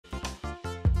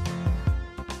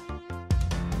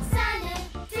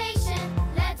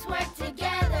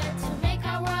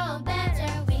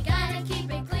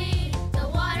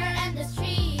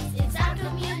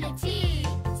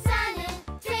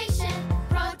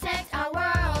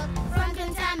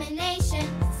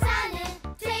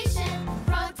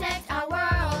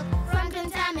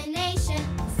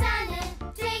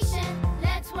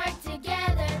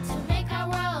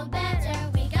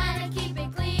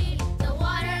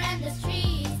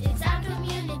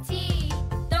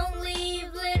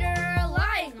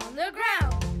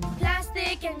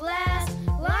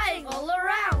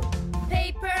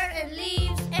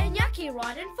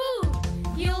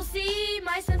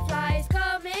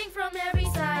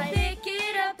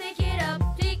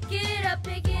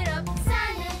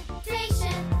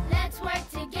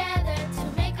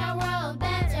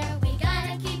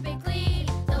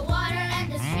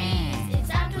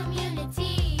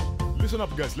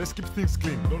Listen up guys, let's keep things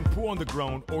clean. Don't poo on the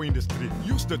ground or in the street.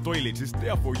 Use the toilet, it's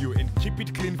there for you, and keep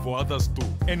it clean for others too.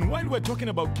 And while we're talking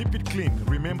about keep it clean,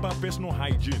 remember personal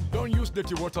hygiene. Don't use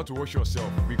dirty water to wash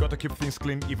yourself. We gotta keep things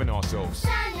clean even ourselves.